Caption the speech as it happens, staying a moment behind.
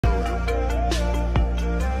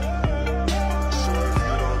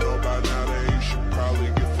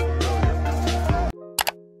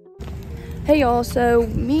Hey y'all, so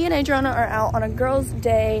me and Adriana are out on a girls'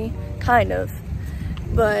 day, kind of,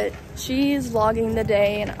 but she's vlogging the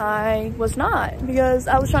day and I was not because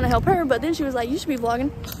I was trying to help her, but then she was like, you should be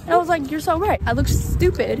vlogging. And I was like, you're so right. I look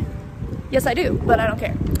stupid. Yes, I do, but I don't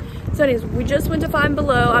care. So anyways, we just went to Five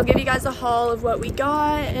Below. I'll give you guys a haul of what we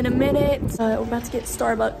got in a minute. We're about to get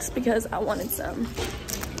Starbucks because I wanted some.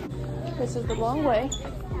 This is the wrong way.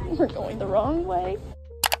 We're going the wrong way.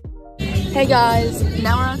 Hey guys,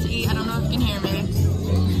 now we're out to eat. I don't know if you can hear me.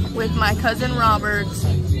 With my cousin Robert.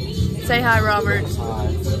 Say hi, Robert.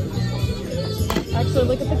 Actually,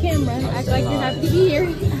 look at the camera. Act like you're happy to be here.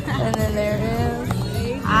 And then there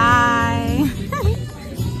is. Hi.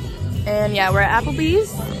 And yeah, we're at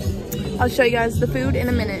Applebee's. I'll show you guys the food in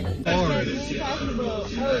a minute. Oh,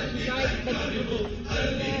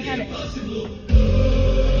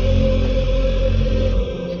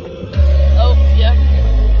 yeah.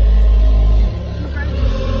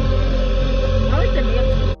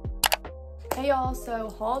 Hey y'all, so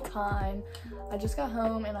haul time. I just got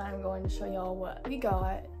home and I'm going to show y'all what we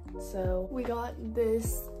got. So we got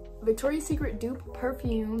this Victoria's Secret dupe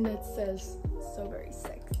perfume that says so very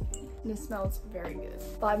sexy. And it smells very good.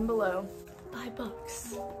 Five Below, $5.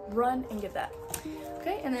 Run and get that.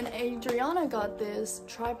 Okay, and then Adriana got this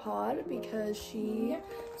tripod because she's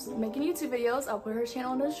making YouTube videos. I'll put her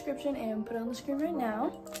channel in the description and put it on the screen right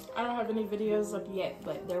now. I don't have any videos up yet,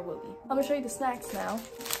 but there will be. I'm gonna show you the snacks now.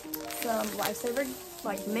 Some Lifesaver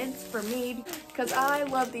like mints for me because I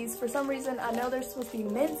love these. For some reason, I know they're supposed to be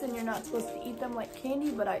mints and you're not supposed to eat them like candy,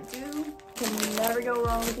 but I do. Can never go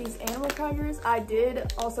wrong with these animal crackers. I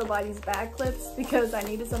did also buy these bag clips because I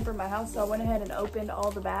needed some for my house, so I went ahead and opened all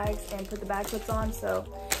the bags and put the bag clips on. So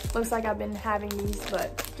looks like I've been having these,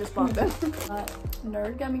 but just bought them.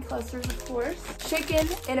 Nerd gummy clusters, of course. Chicken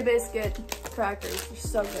and a biscuit crackers. They're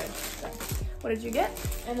so good. So, what did you get?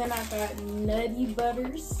 And then I got Nutter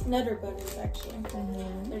Butters actually.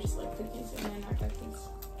 They're just like cookies, and then I got these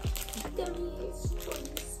gummies.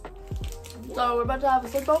 So we're about to have a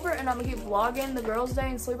sleepover, and I'm gonna keep vlogging the girls' day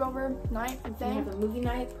and sleepover night and We have a movie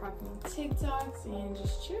night, propping TikToks, and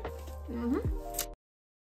just chill.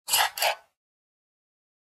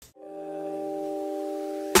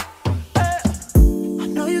 I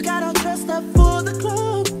know you got all dressed up.